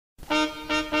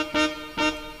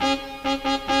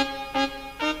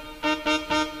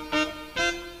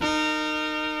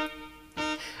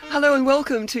and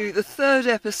welcome to the third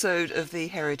episode of the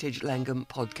Heritage Llangwm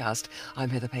podcast.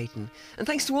 I'm Heather Payton, and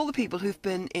thanks to all the people who've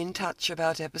been in touch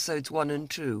about episodes 1 and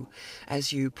 2.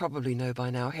 As you probably know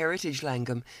by now, Heritage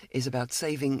Llangwm is about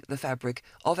saving the fabric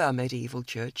of our medieval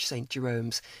church, St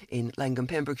Jerome's in Llangwm,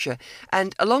 Pembrokeshire,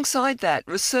 and alongside that,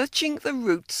 researching the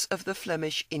roots of the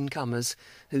Flemish incomers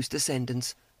whose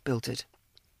descendants built it.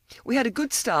 We had a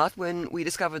good start when we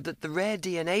discovered that the rare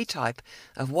DNA type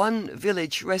of one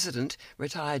village resident,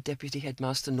 retired Deputy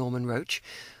Headmaster Norman Roche,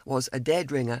 was a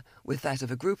dead ringer with that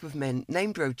of a group of men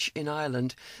named Roche in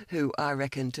Ireland, who are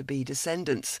reckoned to be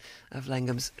descendants of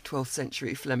Llangwm's 12th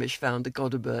century Flemish founder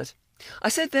Godebert. I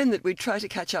said then that we'd try to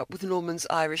catch up with Norman's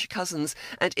Irish cousins,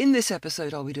 and in this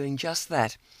episode I'll be doing just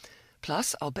that.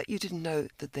 Plus, I'll bet you didn't know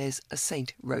that there's a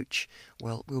St Roche.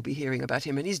 Well, we'll be hearing about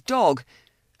him and his dog,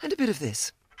 and a bit of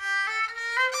this.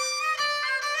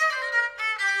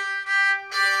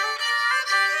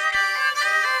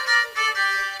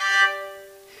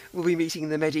 We'll be meeting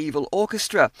the medieval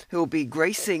orchestra who will be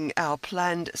gracing our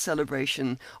planned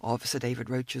celebration of Sir David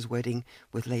Roche's wedding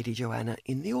with Lady Joanna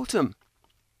in the autumn.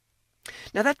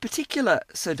 Now, that particular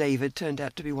Sir David turned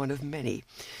out to be one of many.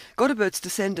 Godebert's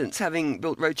descendants, having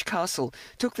built Roche Castle,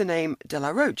 took the name de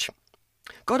la Roche.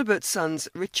 Godebert's sons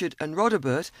Richard and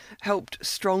Rodebert helped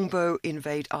Strongbow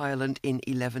invade Ireland in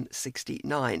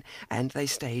 1169, and they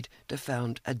stayed to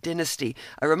found a dynasty,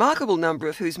 a remarkable number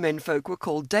of whose menfolk were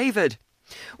called David.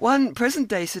 One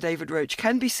present-day Sir David Roche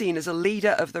can be seen as a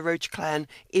leader of the Roche clan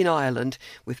in Ireland,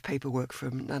 with paperwork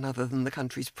from none other than the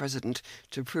country's president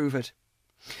to prove it.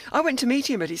 I went to meet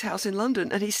him at his house in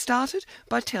London, and he started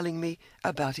by telling me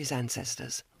about his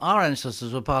ancestors. Our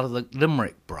ancestors were part of the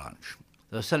Limerick branch.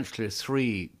 There were essentially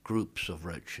three groups of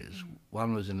Roches.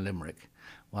 One was in Limerick,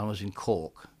 one was in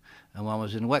Cork, and one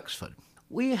was in Wexford.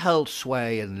 We held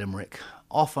sway in Limerick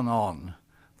off and on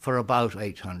for about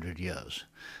 800 years.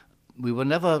 We were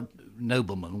never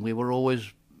noblemen. We were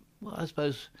always, well, I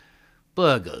suppose,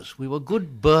 burghers. We were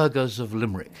good burghers of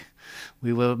Limerick.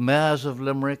 We were mayors of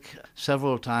Limerick,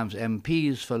 several times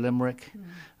MPs for Limerick,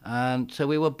 and so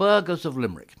we were burghers of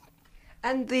Limerick.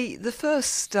 And the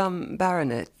first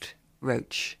Baronet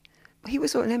Roche, he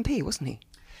was an MP, wasn't he?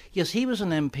 Yes, he was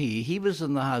an MP. He was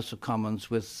in the House of Commons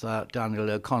with Daniel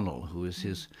O'Connell, who was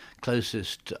his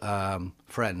closest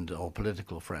friend or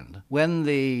political friend. When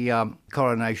the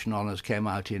coronation honours came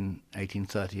out in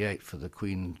 1838 for the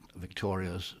Queen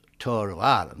Victoria's tour of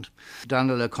Ireland,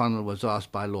 Daniel O'Connell was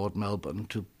asked by Lord Melbourne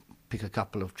to pick a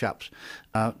couple of chaps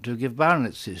to give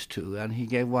baronetcies to, and he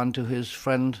gave one to his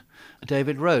friend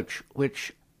David Roche,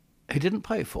 which he didn't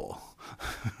pay for.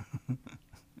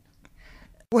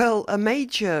 Well, a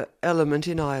major element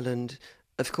in Ireland,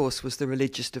 of course, was the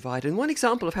religious divide. And one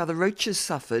example of how the Roches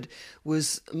suffered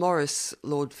was Maurice,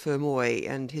 Lord Fermoy,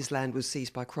 and his land was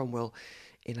seized by Cromwell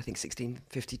in, I think,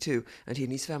 1652, and he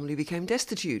and his family became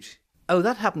destitute. Oh,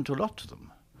 that happened to a lot of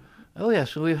them. Oh,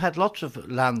 yes, we've had lots of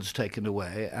lands taken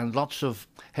away and lots of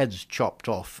heads chopped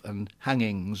off and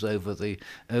hangings over the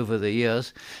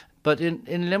years. But in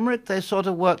Limerick, they sort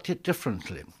of worked it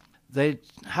differently. They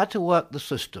had to work the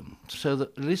system so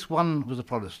that at least one was a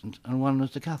Protestant and one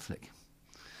was a Catholic,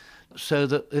 so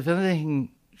that if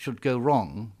anything should go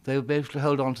wrong, they would be able to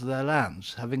hold on to their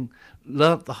lands, having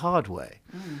learnt the hard way.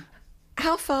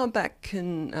 How far back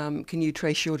can you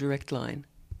trace your direct line?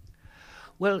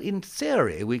 Well, in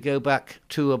theory, we go back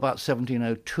to about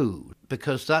 1702,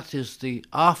 because that is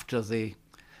after the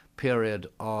period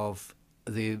of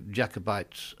the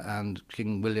Jacobites and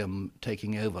King William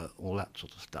taking over, all that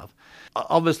sort of stuff.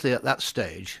 Obviously, at that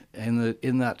stage,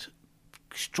 in that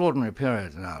extraordinary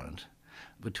period in Ireland,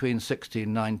 between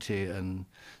 1690 and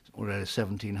already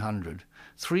 1700,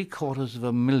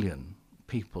 750,000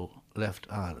 people left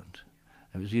Ireland.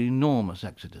 It was an enormous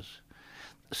exodus.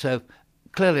 So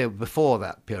clearly, before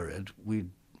that period, we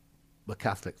were a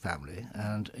Catholic family,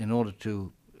 and in order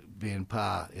to be in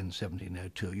power in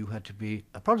 1702, you had to be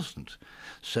a Protestant.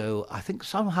 So I think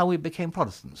somehow we became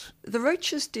Protestants. The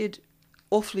Roches did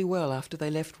awfully well after they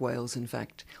left Wales, in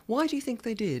fact. Why do you think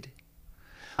they did?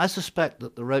 I suspect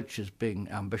that the Roches, being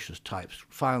ambitious types,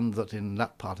 found that in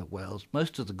that part of Wales,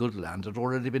 most of the good land had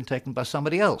already been taken by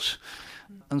somebody else,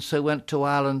 and so went to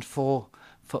Ireland for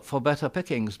better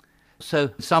pickings.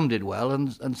 So some did well,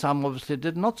 and some obviously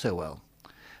did not so well.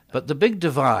 But the big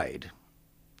divide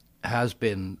has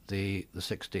been the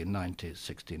 1690s,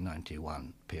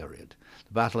 1691 period.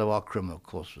 The Battle of Llangwm, of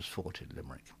course, was fought in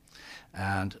Limerick.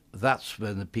 And that's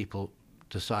when the people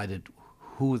decided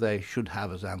who they should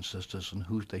have as ancestors and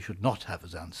who they should not have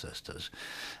as ancestors.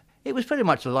 It was pretty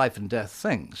much a life and death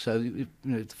thing. So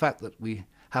the fact that we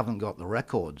haven't got the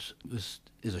records is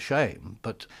a shame,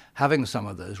 but having some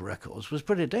of those records was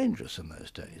pretty dangerous in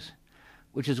those days,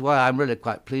 which is why I'm really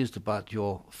quite pleased about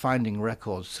your finding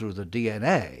records through the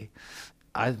DNA.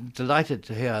 I'm delighted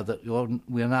to hear that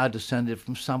we are now descended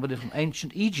from somebody from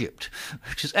ancient Egypt,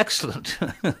 which is excellent.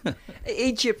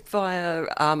 Egypt via,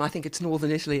 I think it's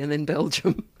northern Italy and then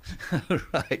Belgium.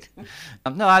 Right.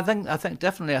 No, I think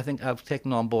definitely I've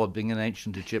taken on board being an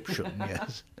ancient Egyptian,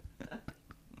 yes.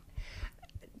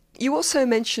 You also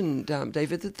mentioned,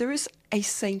 David, that there is a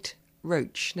St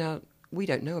Roche. Now, we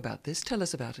don't know about this. Tell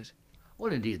us about it.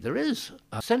 Well, indeed, there is.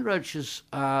 St Roche is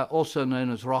also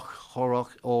known as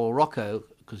or Rocco,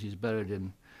 because he's buried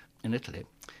in Italy,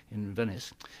 in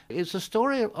Venice. It's a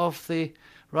story of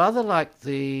rather like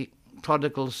the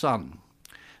prodigal son,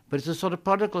 but it's a sort of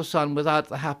prodigal son without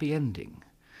the happy ending.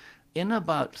 In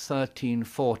about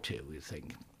 1340, we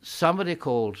think, somebody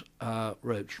called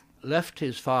Roche left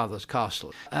his father's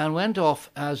castle and went off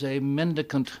as a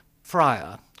mendicant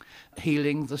friar,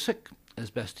 healing the sick as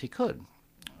best he could.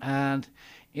 And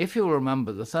if you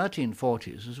remember, the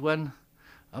 1340s is when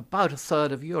about a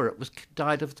third of Europe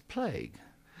died of the plague.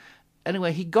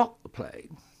 Anyway, he got the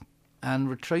plague and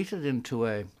retreated into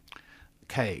a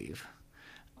cave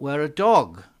where a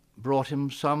dog brought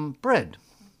him some bread,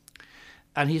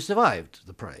 and he survived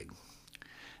the plague.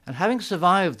 And having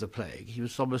survived the plague, he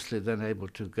was obviously then able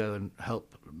to go and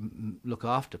help look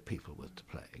after people with the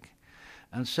plague.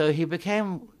 And so he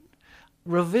became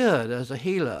revered as a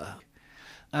healer.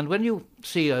 And when you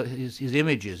see his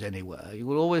images anywhere, you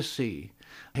will always see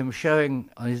him showing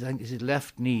on his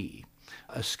left knee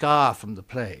a scar from the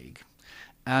plague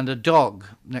and a dog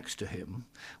next to him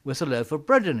with a loaf of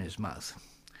bread in his mouth.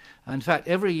 And in fact,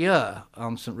 every year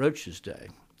on St Roche's Day,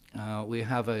 we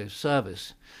have a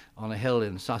service on a hill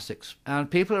in Sussex,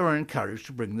 and people are encouraged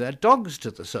to bring their dogs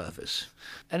to the service.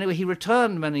 Anyway, he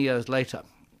returned many years later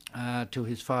to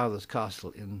his father's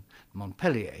castle in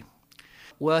Montpellier,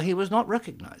 where he was not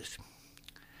recognised.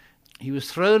 He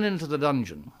was thrown into the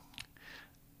dungeon,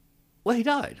 where he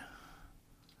died.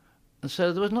 And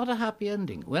so there was not a happy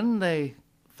ending. When they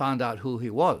found out who he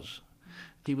was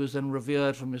then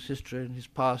revered from his history and his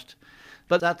past.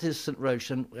 But that is St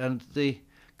Roche, and the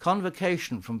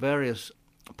convocation from various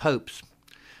popes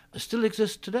still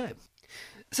exists today.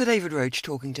 Sir David Roche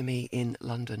talking to me in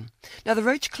London. Now, the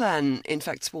Roche clan, in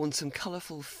fact, spawned some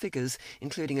colourful figures,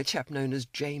 including a chap known as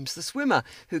James the Swimmer,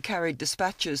 who carried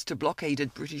dispatches to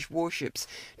blockaded British warships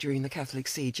during the Catholic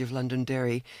siege of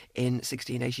Londonderry in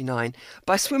 1689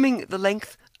 by swimming the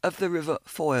length of the River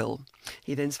Foyle.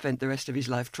 He then spent the rest of his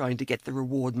life trying to get the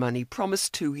reward money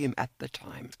promised to him at the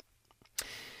time.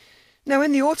 Now,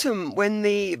 in the autumn, when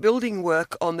the building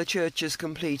work on the church is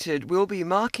completed, we'll be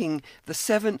marking the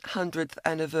 700th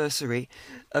anniversary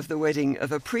of the wedding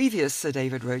of a previous Sir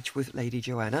David Roche with Lady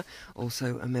Joanna,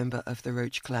 also a member of the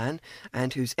Roche clan,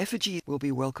 and whose effigy will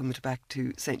be welcomed back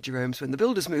to St Jerome's when the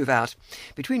builders move out.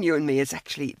 Between you and me, it's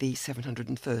actually the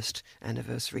 701st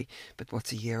anniversary, but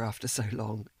what's a year after so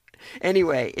long?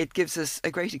 Anyway, it gives us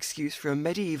a great excuse for a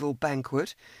medieval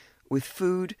banquet with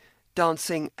food,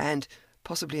 dancing and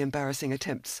possibly embarrassing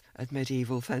attempts at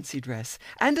medieval fancy dress.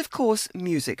 And of course,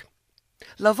 music.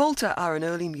 La Volta are an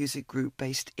early music group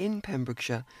based in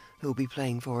Pembrokeshire who'll be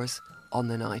playing for us on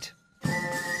the night.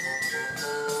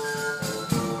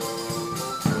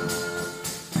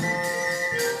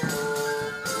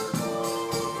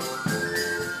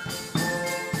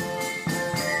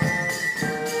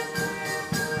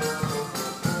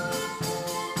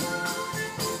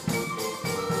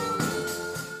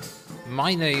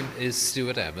 My name is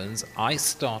Stuart Evans. I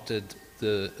started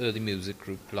the early music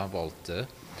group La Volta.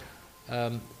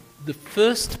 The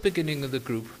first beginning of the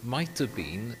group might have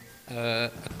been a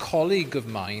colleague of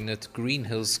mine at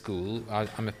Greenhill School.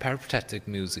 I'm a peripatetic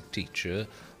music teacher.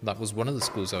 That was one of the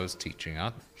schools I was teaching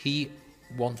at. He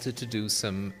wanted to do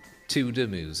some Tudor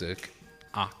music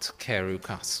at Carew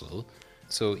Castle.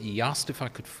 So he asked if I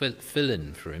could fill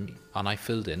in for him, and I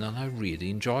filled in, and I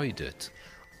really enjoyed it.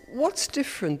 What's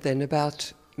different then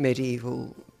about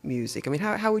medieval music? I mean,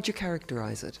 how would you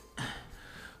characterise it?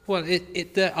 Well,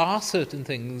 there are certain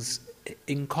things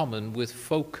in common with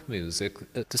folk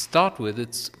music. To start with,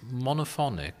 it's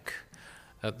monophonic.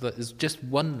 There's just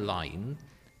one line.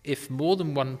 If more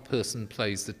than one person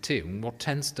plays the tune, what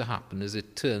tends to happen is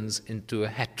it turns into a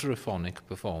heterophonic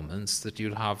performance that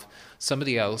you'll have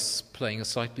somebody else playing a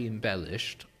slightly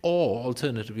embellished or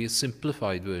alternatively a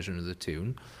simplified version of the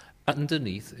tune.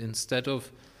 Underneath, instead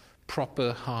of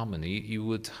proper harmony, you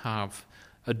would have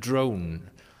a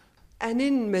drone. And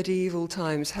in medieval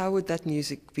times, how would that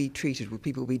music be treated? Would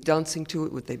people be dancing to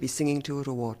it? Would they be singing to it,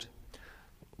 or what?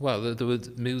 Well, there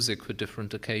was music for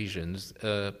different occasions.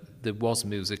 There was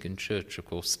music in church, of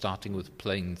course, starting with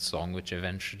plain song, which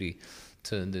eventually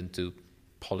turned into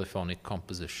polyphonic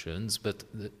compositions. But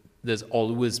there's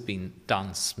always been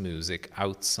dance music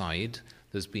outside.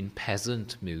 There's been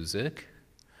peasant music.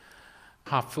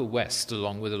 Haverfordwest,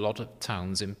 along with a lot of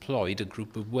towns, employed a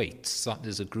group of waits. That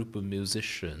is a group of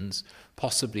musicians,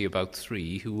 possibly about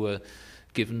 3, who were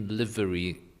given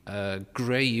livery,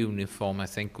 grey uniform, I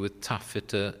think, with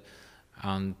taffeta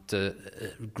and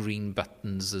green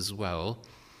buttons as well.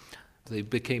 They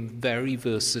became very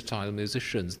versatile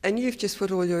musicians. And you've just put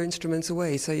all your instruments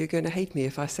away, so you're going to hate me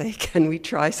if I say, can we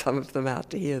try some of them out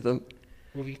to hear them?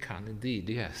 Well, we can indeed,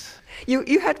 yes.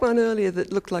 You had one earlier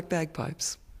that looked like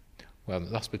bagpipes. Well,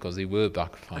 that's because they were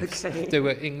bagpipes. Okay. They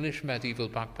were English medieval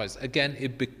bagpipes. Again,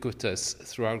 ubiquitous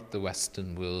throughout the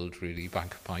Western world, really,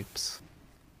 bagpipes.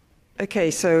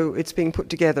 Okay, so it's being put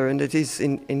together, and it is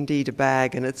indeed a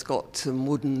bag, and it's got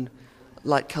some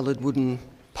light-coloured wooden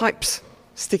pipes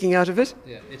sticking out of it.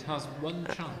 Yeah, it has one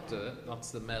chanter,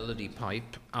 that's the melody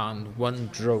pipe, and one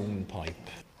drone pipe.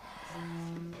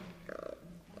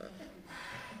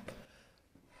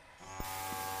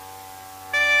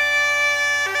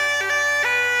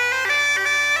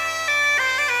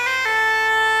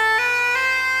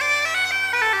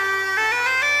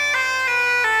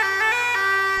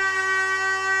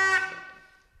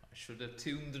 Should have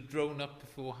tuned the drone up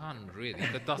beforehand, really,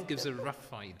 but that gives a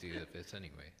rough idea of it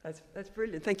anyway. That's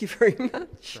brilliant. Thank you very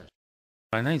much.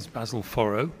 My name's Basil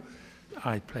Forrow.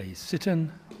 I play sitan,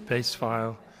 bass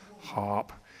viol,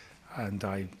 harp, and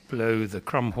I blow the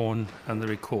crumhorn and the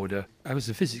recorder. I was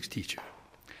a physics teacher,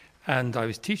 and I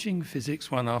was teaching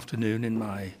physics one afternoon in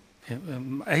my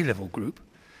A-level group,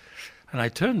 and I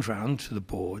turned round to the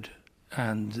board,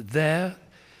 and there,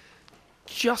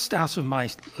 just out of my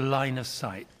line of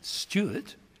sight,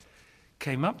 Stuart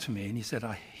came up to me and he said,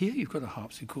 I hear you've got a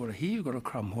harpsichord, I hear you've got a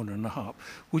crumhorn and a harp.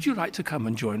 Would you like to come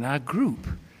and join our group?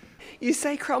 You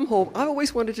say crumhorn. I've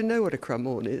always wanted to know what a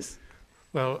crumhorn is.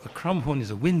 Well, a crumhorn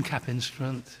is a wind cap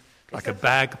instrument, like a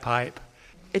bagpipe.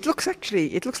 It looks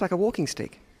like a walking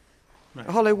stick, Right.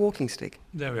 a hollow walking stick.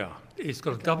 There we are. It's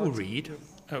got a double reed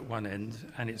at one end,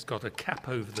 and it's got a cap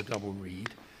over the double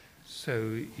reed,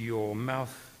 so your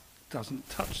mouth doesn't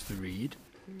touch the reed.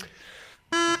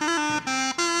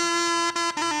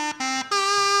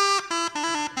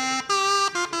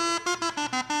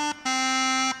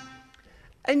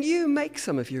 And you make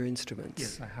some of your instruments?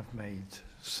 Yes, I have made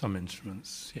some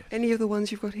instruments, yes. Any of the ones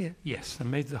you've got here? Yes, I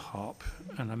made the harp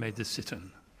and I made the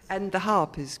sitan. And the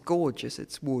harp is gorgeous.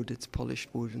 It's wood, it's polished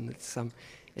wood, and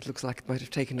it looks like it might have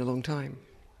taken a long time.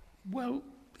 Well,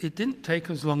 it didn't take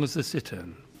as long as the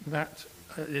sitan. That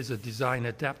is a design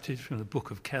adapted from the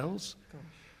Book of Kells.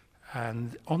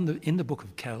 And in the Book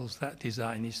of Kells, that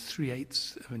design is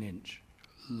 3/8 of an inch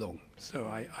long. So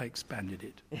I expanded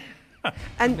it.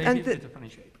 And made it the, with a funny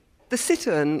shape. the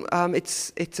sitan,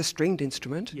 it's a stringed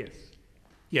instrument. Yes.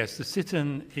 Yes, the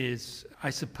sitan is, I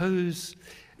suppose,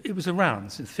 it was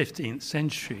around since the 15th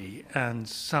century, and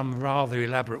some rather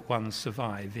elaborate ones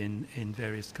survive in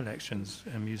various collections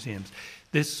and museums.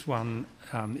 This one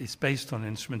is based on an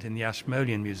instrument in the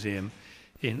Ashmolean Museum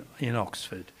in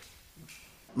Oxford.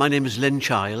 My name is Lynn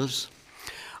Childs.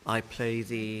 I play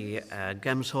the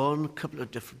Gemshorn, a couple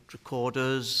of different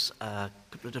recorders, a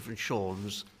couple of different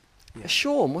shawms. A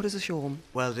shawm, what is a shawm?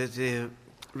 Well, they're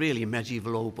really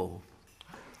medieval oboe.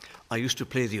 I used to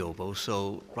play the oboe,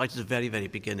 so right at the very, very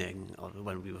beginning,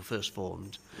 when we were first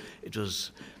formed, it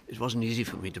wasn't easy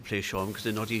for me to play shawm because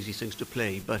they're not easy things to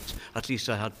play, but at least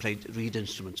I had played reed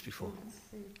instruments before.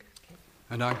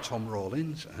 And I'm Tom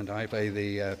Rawlins, and I play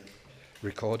the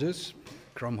recorders,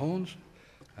 crumhorns,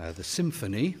 the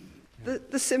symphony.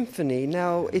 The symphony,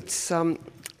 now it's a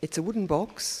wooden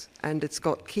box, and it's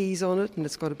got keys on it, and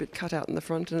it's got a bit cut out in the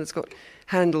front, and it's got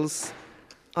handles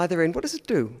either end. What does it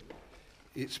do?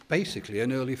 It's basically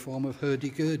an early form of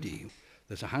hurdy-gurdy.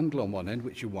 There's a handle on one end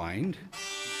which you wind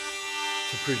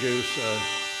to produce a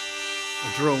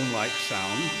drone-like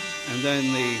sound, and then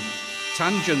the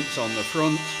tangents on the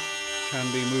front can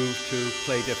be moved to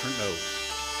play different notes.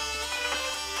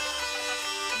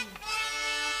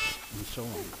 And so on.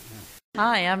 Yeah.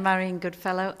 Hi, I'm Marion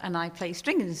Goodfellow and I play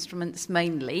string instruments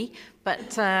mainly,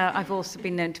 but I've also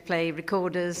been known to play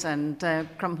recorders and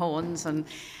crumhorns and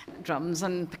drums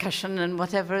and percussion and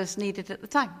whatever is needed at the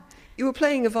time. You were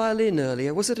playing a violin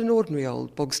earlier. Was it an ordinary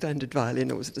old bog-standard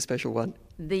violin, or was it a special one?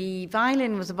 The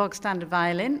violin was a bog-standard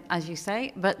violin, as you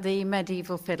say, but the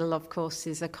medieval fiddle, of course,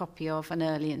 is a copy of an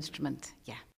early instrument,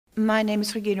 yeah. My name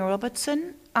is Regina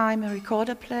Robertson. I'm a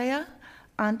recorder player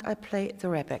and I play the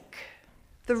rebec.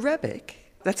 The rebec?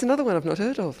 That's another one I've not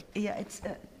heard of. Yeah, it's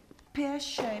a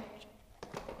pear-shaped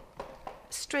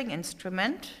string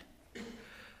instrument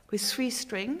with 3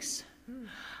 strings,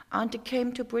 and it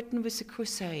came to Britain with the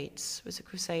Crusades, with the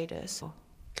Crusaders.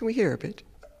 Can we hear a bit?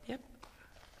 Yep.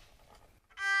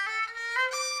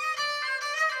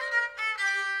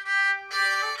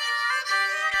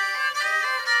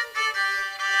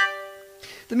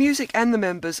 The music and the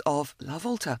members of La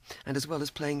Volta, and as well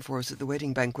as playing for us at the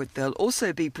wedding banquet, they'll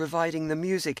also be providing the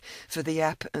music for the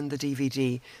app and the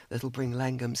DVD that'll bring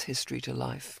Llangwm's history to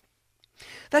life.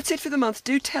 That's it for the month.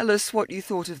 Do tell us what you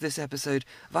thought of this episode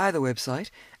via the website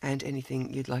and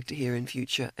anything you'd like to hear in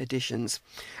future editions.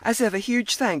 As ever,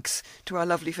 huge thanks to our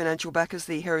lovely financial backers,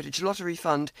 the Heritage Lottery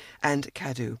Fund and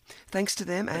Cadw. Thanks to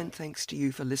them and thanks to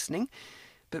you for listening.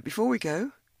 But before we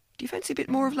go, do you fancy a bit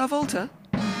more of La Volta?